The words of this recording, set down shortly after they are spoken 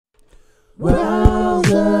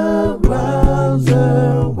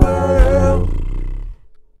Rowserworld.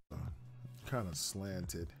 Kind of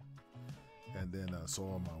slanted, and then so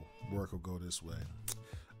all my work will go this way.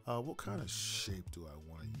 What kind of shape do I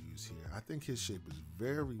want to use here? I think his shape is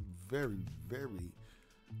very, very, very,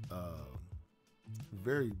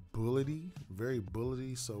 very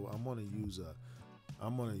bullety. So I'm gonna use a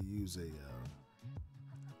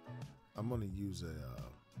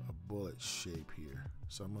bullet shape here.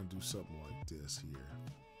 So I'm gonna do something like this here.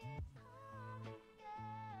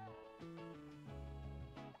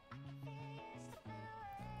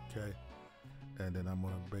 Okay, and then I'm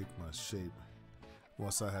gonna break my shape.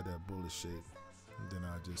 Once I have that bullet shape, then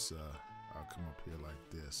I'll come up here like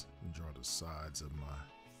this and draw the sides of my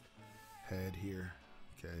head here.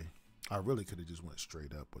 Okay, I really could have just went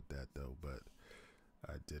straight up with that though, but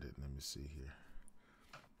I didn't. Let me see here,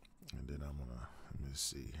 and then let me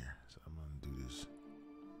see here. So I'm gonna do this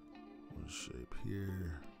one shape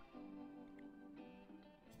here.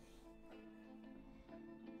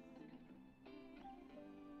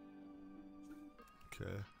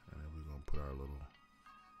 Okay, and then we're gonna put our little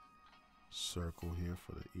circle here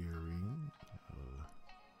for the earring.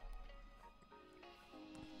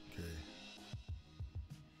 Okay,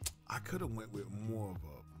 I could have went with more of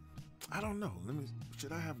a, I don't know.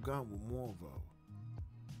 Should I have gone with more of a,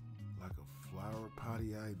 like a flower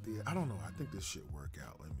potty idea? I don't know. I think this should work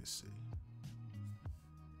out. Let me see.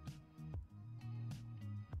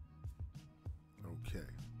 Okay.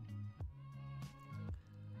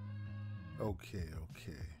 Okay.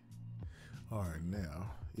 All right,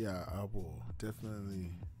 now, yeah, I will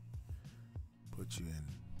definitely put you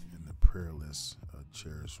in the prayer list,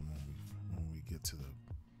 Cherish, when we get to the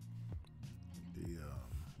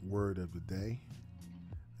word of the day.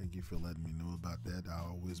 Thank you for letting me know about that. I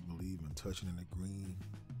always believe in touching and agreeing.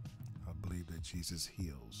 I believe that Jesus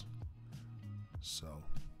heals. So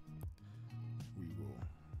we will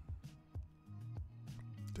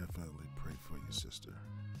definitely pray for you, sister.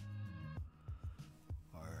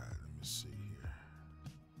 All right, let me see here.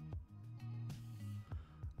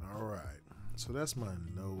 All right, so that's my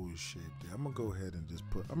nose shape there. I'm gonna go ahead and just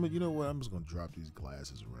put, you know what? I'm just gonna drop these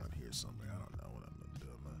glasses around here somewhere. I don't know what I'm gonna do.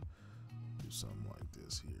 I'm gonna do something like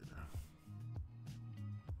this here.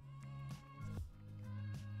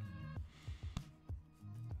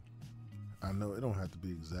 I know it don't have to be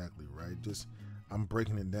exactly right. Just I'm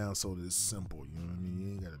breaking it down so that it's simple. You know what I mean?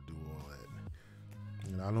 You ain't gotta do all that.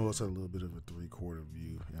 And I know it's a little bit of a 3/4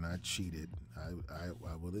 view, and I cheated. I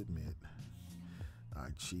will admit, I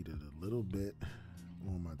cheated a little bit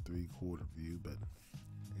on my 3/4 view, but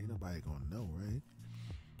ain't nobody gonna know, right?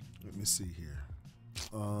 Let me see here.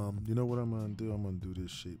 You know what I'm gonna do? I'm gonna do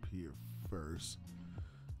this shape here first,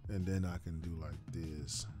 and then I can do like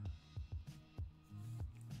this.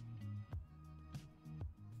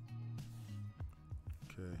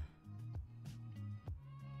 Okay.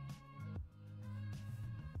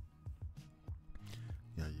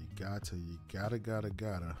 Yeah, you gotta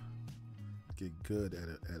get good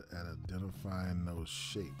at identifying those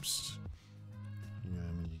shapes. You know what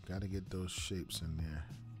I mean? You gotta get those shapes in there.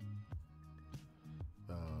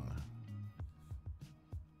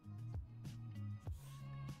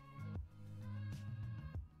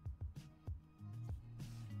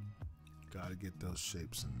 Gotta get those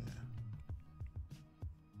shapes in there.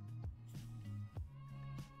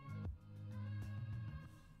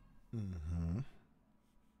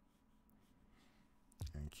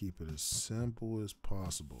 And keep it as simple as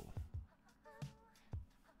possible.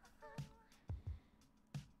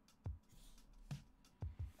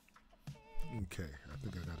 Okay, I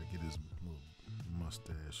think I gotta get his little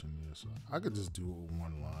mustache in there. So I could just do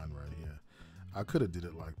one line right here. I could have did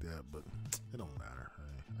it like that, but it don't matter.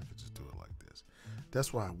 I could just do it like this.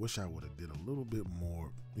 That's why I wish I would have did a little bit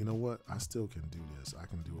more. You know what? I still can do this. I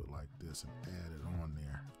can do it like this and add it on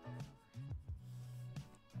there.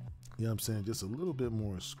 You know what I'm saying? Just a little bit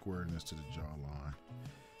more squareness to the jawline.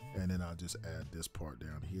 And then I'll just add this part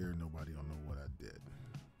down here. Nobody will know what I did.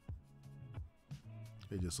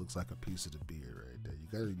 It just looks like a piece of the beard right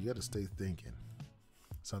there. You gotta stay thinking.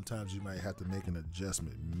 Sometimes you might have to make an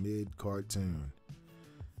adjustment mid-cartoon.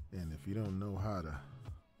 And if you don't know how to,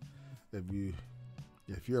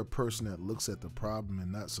 if you're a person that looks at the problem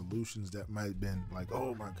and not solutions, that might have been like,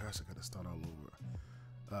 oh my gosh, I gotta start all over.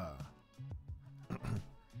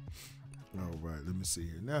 All right, let me see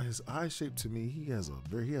here. Now his eye shape, to me, he has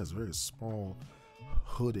very small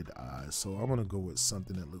hooded eyes. So I'm gonna go with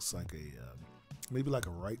something that looks like a maybe like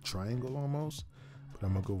a right triangle almost, but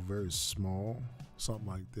I'm gonna go very small, something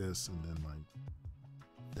like this, and then like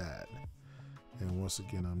that. And once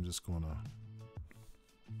again, I'm gonna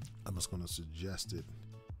just going to suggest it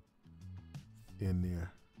in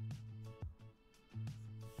there.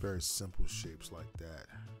 Very simple shapes like that.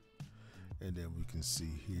 And then we can see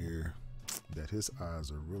here that his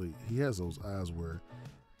eyes are really, he has those eyes where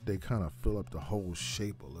they kind of fill up the whole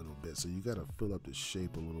shape a little bit. So you got to fill up the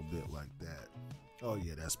shape a little bit like that. Oh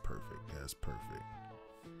yeah, that's perfect. That's perfect.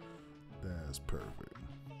 That's perfect.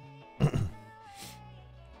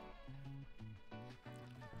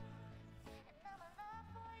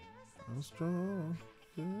 I'm strong.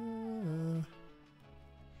 Yeah.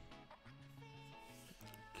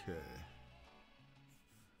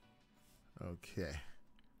 Okay.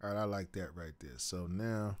 All right, I like that right there. So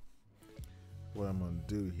now what I'm going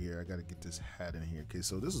to do here, I got to get this hat in here. Okay,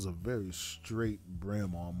 so this is a very straight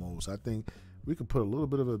brim almost. I think we could put a little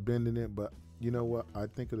bit of a bend in it, but you know what? I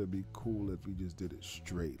think it'd be cool if we just did it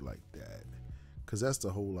straight like that. Cause that's the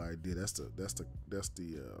whole idea. That's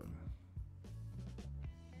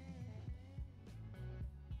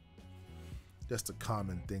the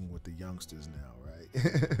common thing with the youngsters now,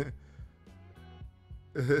 right?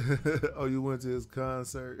 Oh, you went to his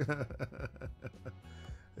concert?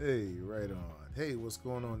 Hey, right on. Hey, what's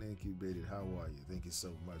going on, Incubated? How are you? Thank you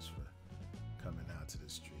so much for coming out to the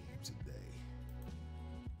stream today.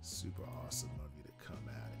 Super awesome of you to come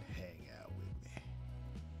out and hang out with me.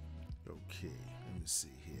 Okay, let me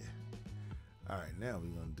see here. All right, now we're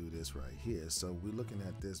going to do this right here. So we're looking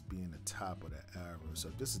at this being the top of the arrow. So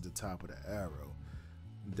if this is the top of the arrow,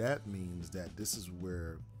 that means that this is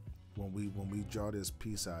where when we draw this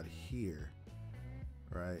piece out here,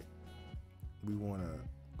 right, we want to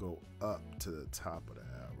go up to the top of the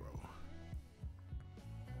arrow.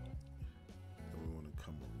 And we want to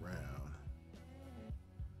come around.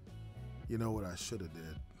 You know what I should have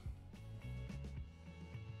did?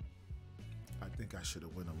 I think I should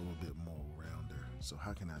have went a little bit more rounder. So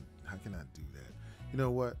how can I do that? You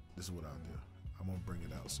know what? This is what I'll do. I'm gonna bring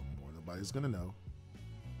it out some more. Nobody's gonna know.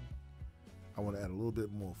 I want to add a little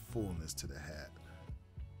bit more fullness to the hat.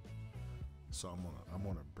 So I'm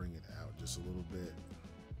gonna bring it out just a little bit.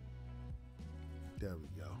 There we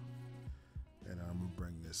go. And I'm gonna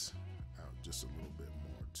bring this out just a little bit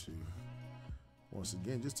more too. Once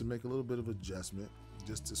again, just to make a little bit of adjustment,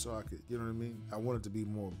 just to so I could, you know what I mean? I want it to be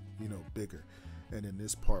more, you know, bigger. And then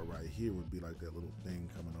this part right here would be like that little thing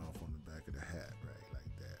coming off on the back of the hat, right?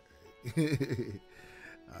 Like that, right?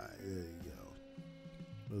 All right, there you go.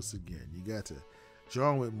 Once again, you got to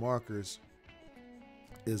drawing with markers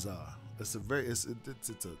is it's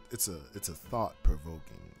a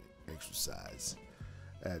thought-provoking exercise,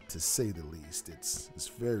 to say the least. It's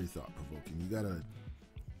very thought-provoking.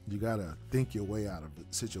 You gotta think your way out of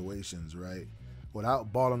situations, right,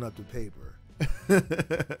 without balling up the paper.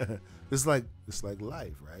 it's like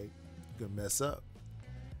life, right? You can mess up,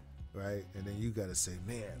 right, and then you gotta say,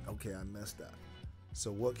 man, okay, I messed up. So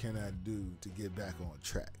what can I do to get back on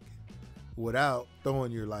track without throwing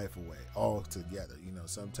your life away altogether? You know,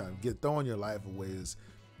 sometimes throwing your life away is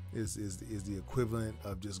the equivalent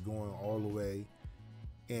of just going all the way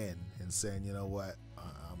in and saying, you know what,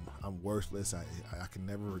 I'm worthless. I can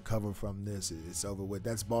never recover from this. It's over with.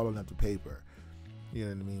 That's balling up the paper. You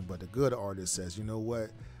know what I mean? But the good artist says, you know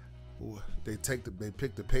what? They pick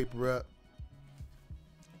the paper up,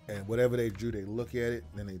 and whatever they drew, they look at it,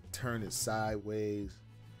 then they turn it sideways,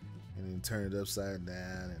 and then turn it upside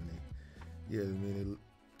down, and they, you know what I mean?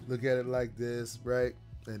 They look at it like this, right?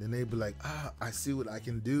 And then they be like, I see what I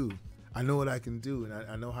can do. I know what I can do, and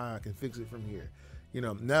I know how I can fix it from here. You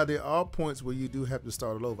know, now there are points where you do have to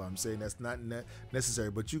start it over. I'm saying that's not necessary,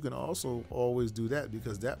 but you can also always do that,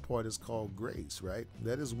 because that part is called grace, right?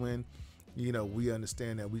 That is when, you know, we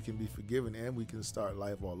understand that we can be forgiven and we can start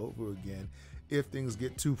life all over again if things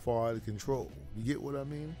get too far out of control. You get what I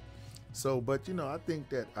mean? So, but you know, I think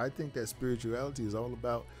that spirituality is all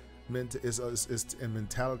about and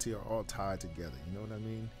mentality are all tied together. You know what I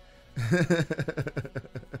mean?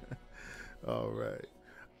 All right.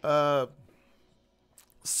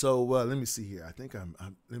 So let me see here. I think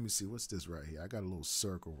let me see. What's this right here? I got a little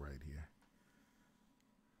circle right here.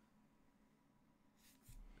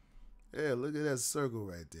 Yeah, look at that circle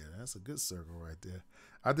right there. That's a good circle right there.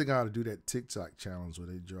 I think I ought to do that TikTok challenge where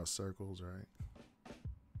they draw circles, right?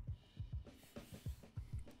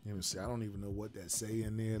 Let me see. I don't even know what that say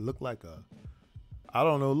in there. Look like I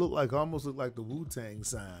don't know. Almost look like the Wu-Tang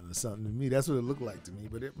sign or something to me. That's what it looked like to me,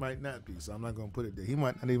 but it might not be. So I'm not gonna put it there. He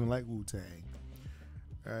might not even like Wu-Tang.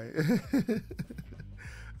 All right.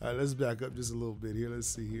 All right. Let's back up just a little bit here. Let's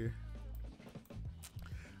see here.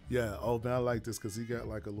 Yeah. Oh man, I like this because he got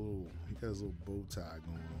his little bow tie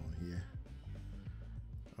going on here.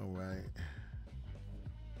 All right.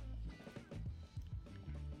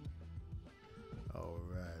 All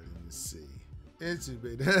right, let me see.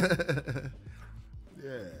 Intubate.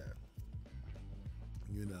 Yeah.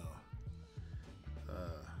 You know.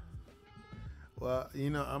 Well, you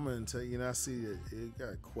know, I'm gonna tell you. You know, I see that it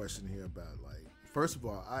got a question here about like. First of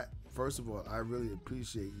all, I really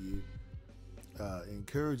appreciate you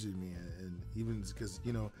encouraging me, and even because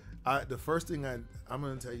you know, the first thing I'm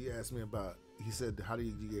gonna tell you, asked me about. He said, "How do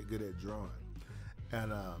you get good at drawing?"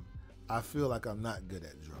 And I feel like I'm not good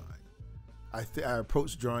at drawing. I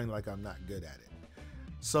approach drawing like I'm not good at it.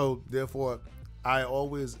 So therefore, I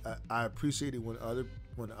appreciate it when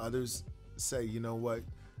others say, you know what,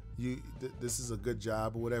 this is a good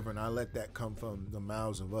job or whatever, and I let that come from the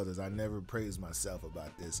mouths of others. I never praise myself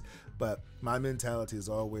about this, but my mentality is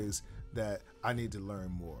always that I need to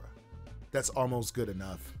learn more. That's almost good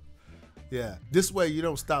enough. Yeah, this way you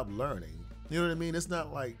don't stop learning. You know what I mean? It's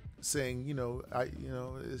not like saying,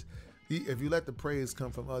 if you let the praise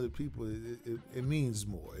come from other people, it means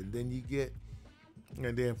more, and then you get.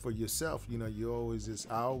 And then for yourself, you know, I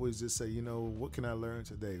always just say, you know, what can I learn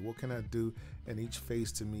today? What can I do? And each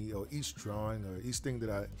face to me, or each drawing, or each thing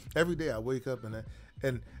that every day I wake up and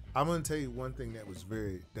I'm going to tell you one thing that was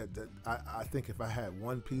I think if I had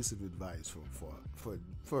one piece of advice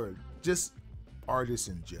for just artists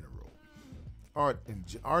in general,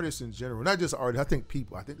 artists in general, not just artists, I think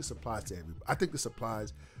people, I think this applies to everybody. I think this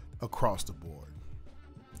applies across the board.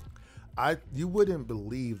 You wouldn't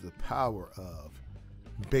believe the power of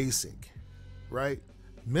basic, right?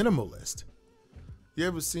 Minimalist. You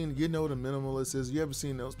ever seen, you know what a minimalist is? You ever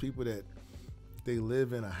seen those people that they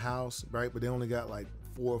live in a house, right? But they only got like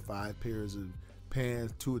 4 or 5 pairs of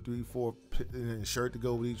pants, 2 or 3, 4, and a shirt to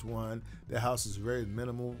go with each one. Their house is very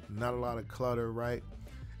minimal, not a lot of clutter, right?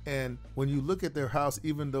 And when you look at their house,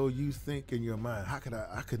 even though you think in your mind, I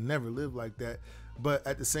could never live like that. But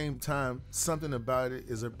at the same time, something about it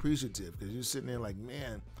is appreciative, because you're sitting there like,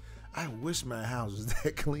 man, I wish my house was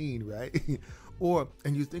that clean, right?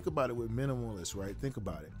 And you think about it with minimalists, right? Think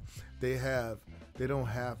about it. They don't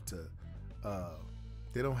have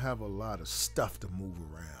a lot of stuff to move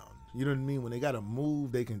around. You know what I mean? When they got to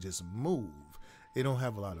move, they can just move. They don't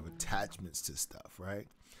have a lot of attachments to stuff, right?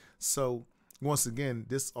 So once again,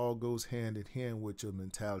 this all goes hand in hand with your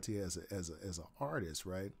mentality as an artist,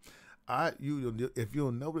 right? If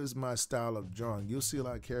you'll notice my style of drawing, you'll see a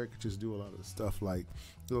lot of caricatures do a lot of stuff like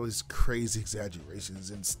all these crazy exaggerations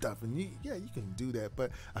and stuff. And you can do that,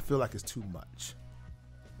 but I feel like it's too much.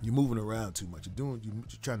 You're moving around too much. You're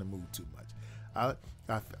trying to move too much.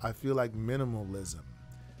 I feel like minimalism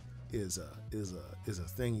is a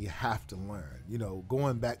thing you have to learn. You know,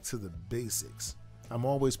 going back to the basics. I'm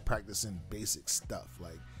always practicing basic stuff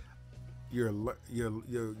like. Your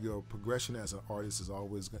progression as an artist is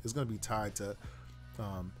going to be tied to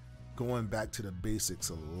going back to the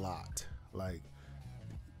basics a lot, like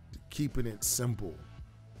keeping it simple.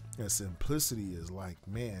 And simplicity is like,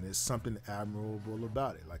 man, it's something admirable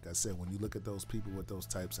about it. Like I said, when you look at those people with those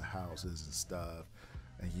types of houses and stuff,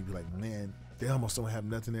 and you be like, man, they almost don't have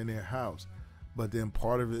nothing in their house. But then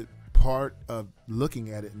part of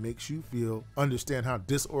looking at it makes you understand how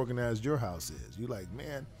disorganized your house is. You're like,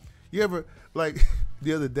 man. You ever, like,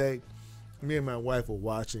 the other day, me and my wife were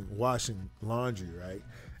washing laundry, right?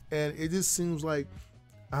 And it just seems like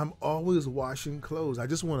I'm always washing clothes. I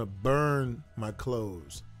just want to burn my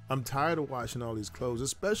clothes. I'm tired of washing all these clothes,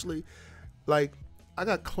 especially, like, I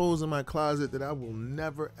got clothes in my closet that I will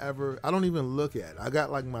never, ever, I don't even look at. I got,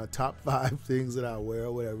 like, my top 5 things that I wear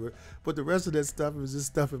or whatever. But the rest of that stuff is just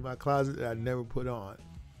stuff in my closet that I never put on.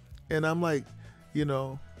 And I'm like, you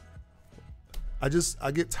know, I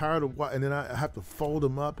get tired of and then I have to fold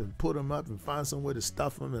them up and put them up and find somewhere to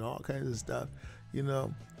stuff them and all kinds of stuff, you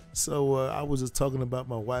know. So I was just talking about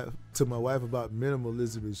my wife about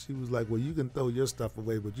minimalism, and she was like, "Well, you can throw your stuff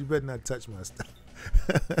away, but you better not touch my stuff."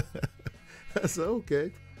 I said,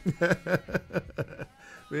 "Okay." But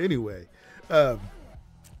anyway, let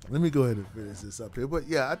me go ahead and finish this up here. But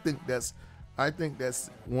yeah, I think that's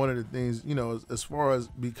one of the things, you know, as far as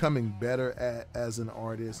becoming better as an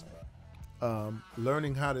artist.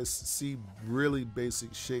 Learning how to see really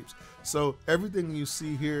basic shapes. So everything you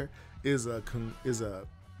see here is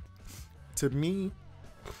to me,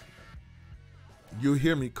 you'll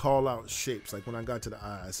hear me call out shapes. Like when I got to the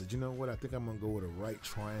eye, I said, you know what? I think I'm gonna go with a right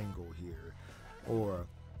triangle here, or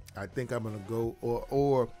I think I'm gonna go,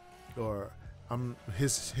 or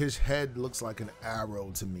his head looks like an arrow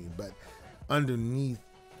to me, but underneath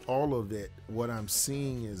all of it, what I'm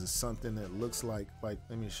seeing is something that looks like let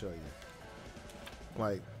me show you.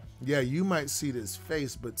 Like, yeah, you might see this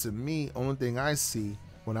face, but to me, only thing I see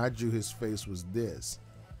when I drew his face was this.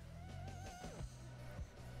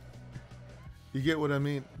 You get what I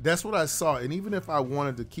mean? That's what I saw. And even if I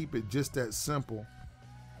wanted to keep it just that simple,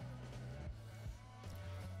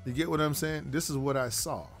 you get what I'm saying? This is what I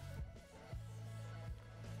saw.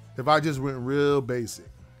 If I just went real basic,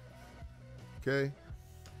 okay?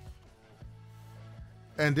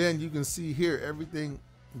 And then you can see here, everything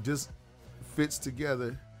just fits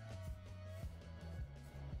together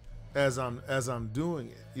as I'm doing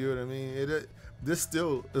it. You know what I mean? This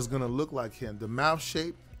still is gonna look like him. The mouth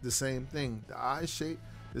shape, the same thing. The eye shape,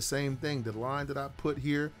 the same thing. The line that I put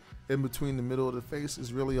here in between the middle of the face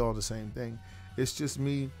is really all the same thing. It's just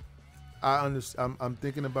me. I'm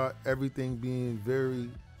thinking about everything being very,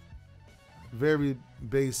 very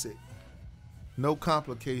basic. No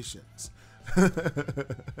complications. You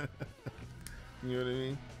know what I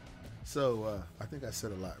mean? So I think I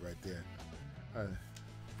said a lot right there.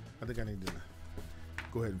 I think I need to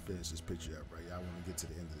go ahead and finish this picture up, right? I want to get to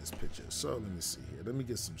the end of this picture. So let me see here. Let me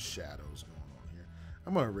get some shadows going on here.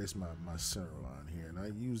 I'm going to erase my center line here. And I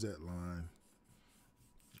use that line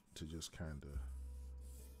to just kind of,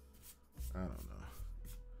 I don't know,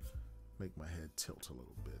 make my head tilt a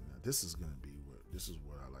little bit. Now this is going to be this is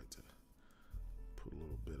where I like to put a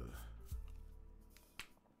little bit of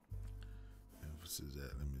emphasis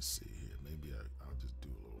at. Let me see here. Maybe I'll just do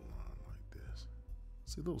a little line like this.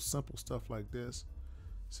 See, little simple stuff like this.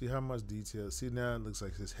 See how much detail. See, now it looks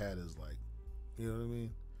like his hat is like, you know what I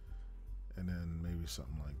mean? And then maybe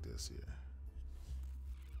something like this here.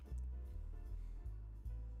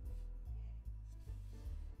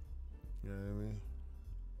 You know what I mean?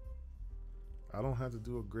 I don't have to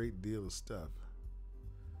do a great deal of stuff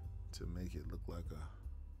to make it look like a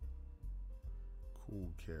cool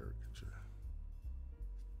caricature.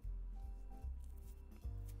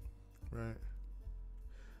 Right?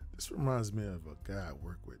 This reminds me of a guy I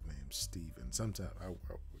work with named Steven. Sometimes I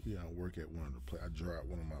work at one of the I draw at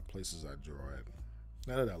one of my places I draw at.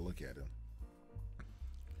 Now that I look at him,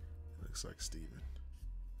 it looks like Steven.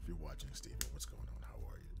 If you're watching, Steven, what's going on? How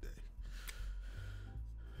are you today?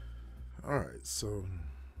 All right, so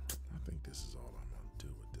I think this is all I'm gonna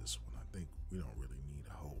do with this one. I think we don't really need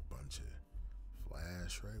a whole bunch of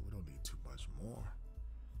flash, right? We don't need too much more.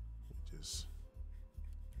 We just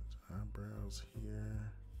eyebrows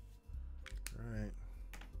here. All right.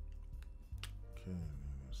 Okay,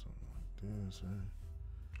 something like this, right?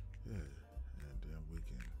 Yeah, and then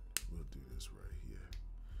we'll do this right here.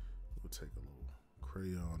 We'll take a little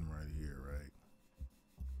crayon right here, right?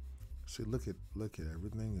 See, look at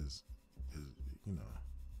everything is you know.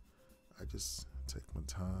 I just take my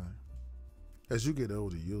time. As you get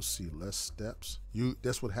older, you'll see less steps.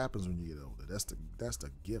 That's what happens when you get older. That's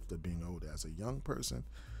the gift of being older. As a young person,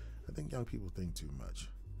 I think young people think too much.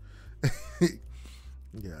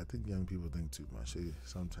 Yeah, I think young people think too much.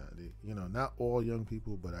 Sometimes, not all young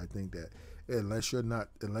people, but I think that unless you're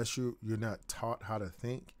not taught how to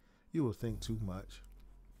think, you will think too much,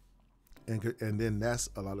 and then that's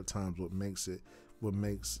a lot of times what makes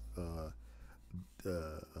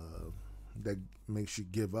that makes you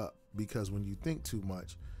give up, because when you think too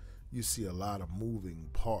much, you see a lot of moving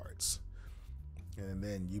parts. And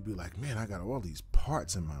then you be like, man, I got all these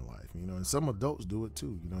parts in my life, and some adults do it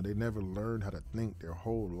too. They never learn how to think their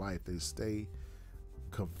whole life. They stay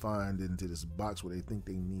confined into this box where they think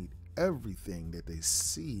they need everything that they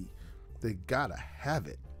see. They gotta have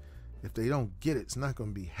it. If they don't get it, it's not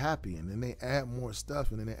gonna be happy. And then they add more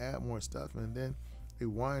stuff, and then they add more stuff, and then they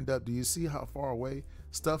wind up. Do you see how far away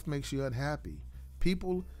stuff makes you unhappy?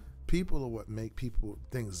 People are what make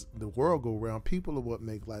the world go round. People are what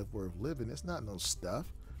make life worth living. It's not no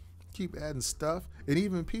stuff. Keep adding stuff. And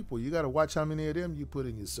even people, you got to watch how many of them you put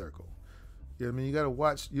in your circle. You know what I mean? You got to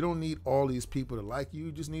watch. You don't need all these people to like you.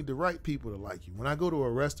 You just need the right people to like you. When I go to a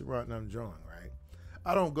restaurant and I'm drawing, right?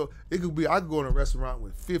 I don't go. I could go in a restaurant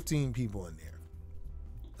with 15 people in there.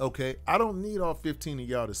 Okay? I don't need all 15 of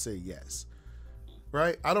y'all to say yes.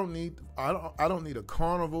 Right? I don't need a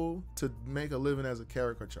carnival to make a living as a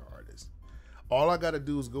caricature artist. All I got to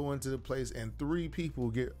do is go into the place and 3 people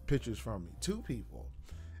get pictures from me. 2 people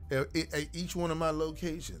at each one of my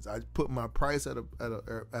locations. I put my price at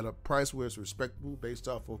a price where it's respectable based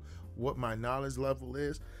off of what my knowledge level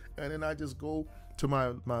is, and then I just go to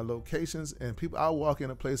my locations, and people. I walk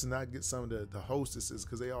in a place and I get some of the hostesses,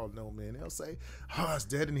 because they all know me, and they'll say, "Oh, it's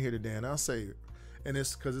dead in here today," and I'll say. And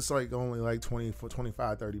it's because it's like only like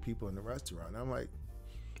 25, 30 people in the restaurant. And I'm like,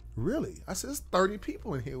 really? I said, it's 30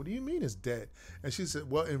 people in here. What do you mean it's dead? And she said,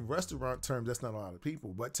 well, in restaurant terms, that's not a lot of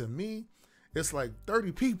people. But to me, it's like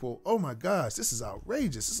 30 people. Oh my gosh, this is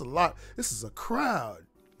outrageous. This is a lot. This is a crowd,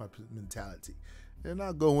 my mentality. And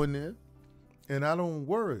I'll go in there And I don't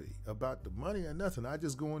worry about the money or nothing. I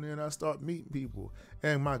just go in there and I start meeting people.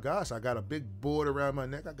 And my gosh, I got a big board around my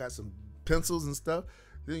neck. I got some pencils and stuff.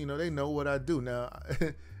 You know, they know what I do now.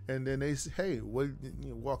 And then they say, hey, what,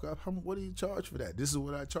 you walk up, what do you charge for that? This is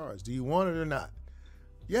what I charge. Do you want it or not?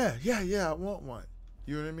 Yeah, I want one.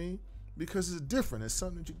 You know what I mean? Because it's different. It's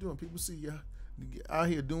something that you're doing. People see you out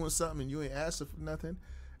here doing something and you ain't asking for nothing.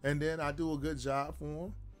 And then I do a good job for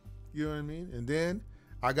them. You know what I mean? And then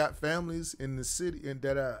I got families in the city, and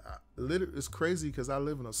that I literally, it's crazy because I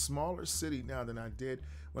live in a smaller city now than I did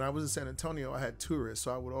when I was in San Antonio. I had tourists,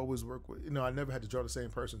 so I would always work with, I never had to draw the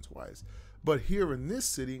same person twice. But here in this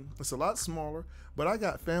city, it's a lot smaller, but I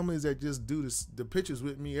got families that just do the pictures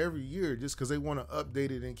with me every year just because they want to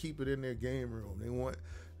update it and keep it in their game room. They want,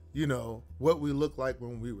 what we look like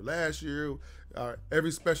when we were last year.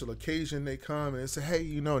 Every special occasion they come and they say,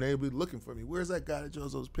 hey, they'll be looking for me. Where's that guy that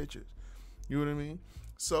draws those pictures? You know what I mean?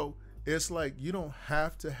 So it's like you don't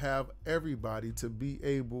have to have everybody to be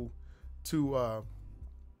able to,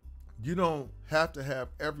 you don't have to have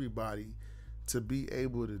everybody to be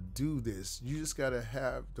able to do this. You just got to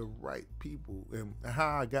have the right people. And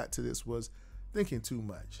how I got to this was thinking too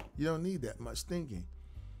much. You don't need that much thinking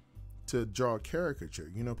to draw a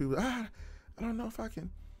caricature. People, I don't know if I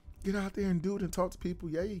can get out there and do it and talk to people.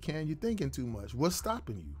 Yeah, you can. You're thinking too much. What's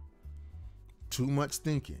stopping you? Too much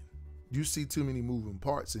thinking. You see too many moving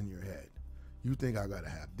parts in your head. You think I got to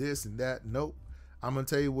have this and that. Nope. I'm going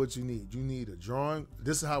to tell you what you need. You need a drawing.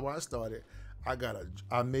 This is how I started.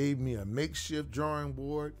 I made me a makeshift drawing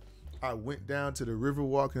board. I went down to the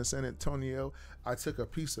Riverwalk in San Antonio. I took a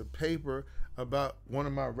piece of paper, about one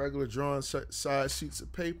of my regular drawing size sheets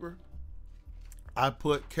of paper. I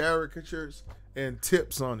put caricatures and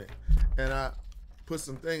tips on it. And I put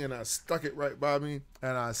some thing and I stuck it right by me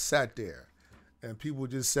and I sat there. And people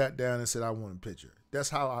just sat down and said, I want a picture. That's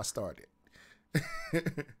how I started.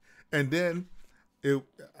 And then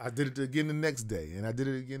I did it again the next day, and I did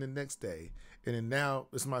it again the next day. And then now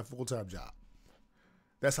it's my full-time job.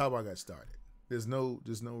 That's how I got started. There's no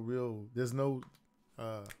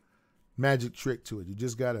magic trick to it. You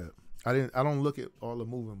just gotta, I don't look at all the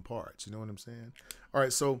moving parts. You know what I'm saying? All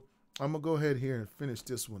right, so I'm gonna go ahead here and finish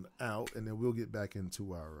this one out, and then we'll get back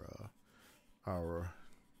into our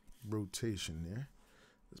rotation there.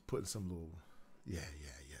 Let's put some little, yeah.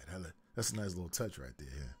 That's a nice little touch right there.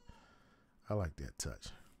 Yeah. I like that touch.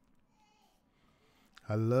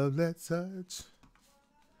 I love that touch.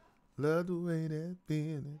 Love the way that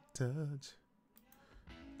feeling touch.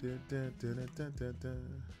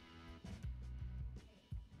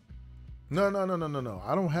 No.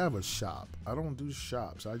 I don't have a shop. I don't do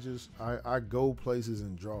shops. I go places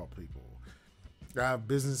and draw people. I have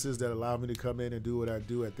businesses that allow me to come in and do what I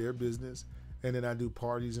do at their business. And then I do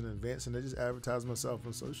parties and events, and I just advertise myself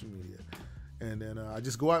on social media. And then I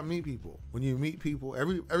just go out and meet people. When you meet people,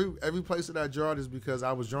 every place that I drawed is because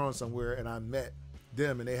I was drawing somewhere and I met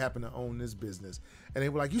them and they happen to own this business. And they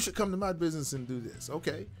were like, you should come to my business and do this.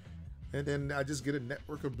 Okay. And then I just get a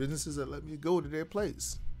network of businesses that let me go to their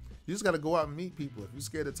place. You just got to go out and meet people. If you're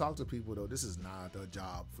scared to talk to people, though, this is not the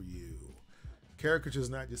job for you. Caricature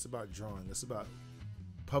is not just about drawing. It's about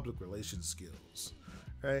public relations skills.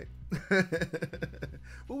 Right?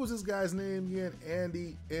 What was this guy's name again?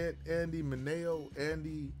 Andy Mineo.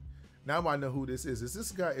 Andy. Now I know who this is. Is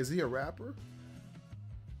this guy? Is he a rapper?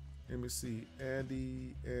 Let me see.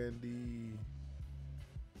 Andy.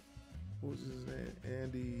 What was his name?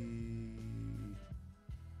 Andy.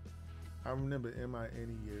 I remember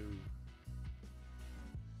Mineo.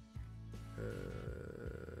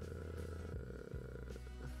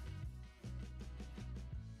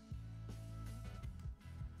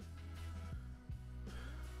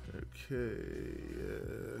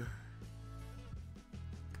 Okay.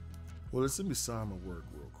 Well, let's let me sign my work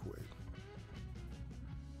real quick.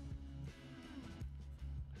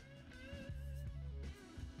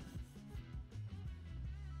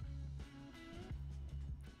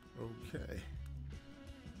 Okay.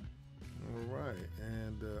 All right.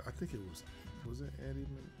 And I think it was it Andy?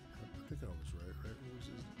 I think I was right? What was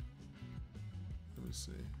his? Let me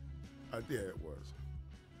see. Yeah, it was.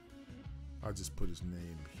 I'll just put his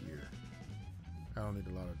name here. I don't need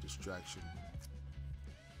a lot of distraction.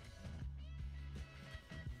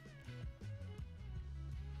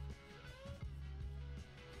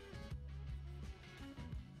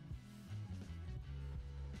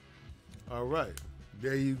 All right,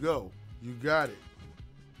 there you go. You got it.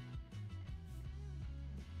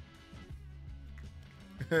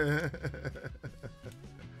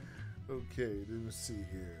 Okay, let me see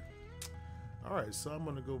here. All right, so I'm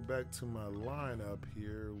going to go back to my lineup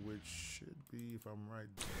here, which should be, if I'm right.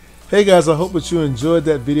 Hey guys, I hope that you enjoyed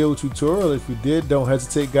that video tutorial. If you did, don't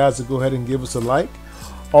hesitate guys to go ahead and give us a like.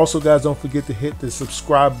 Also guys, don't forget to hit the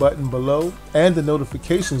subscribe button below and the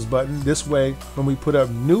notifications button. This way, when we put up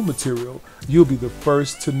new material, you'll be the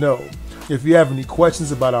first to know. If you have any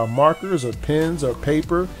questions about our markers or pens or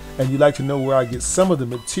paper, and you'd like to know where I get some of the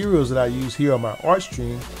materials that I use here on my art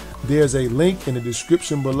stream, there's a link in the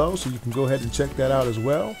description below, so you can go ahead and check that out as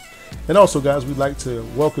well. And also guys, we'd like to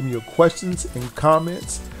welcome your questions and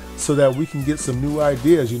comments so that we can get some new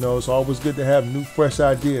ideas. You know, it's always good to have new, fresh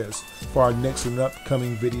ideas for our next and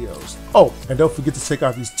upcoming videos. Oh, and don't forget to check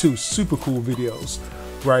out these 2 super cool videos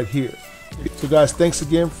right here. So guys, thanks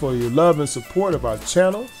again for your love and support of our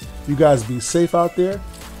channel. You guys be safe out there.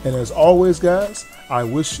 And as always guys, I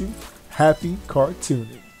wish you happy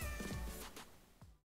cartooning.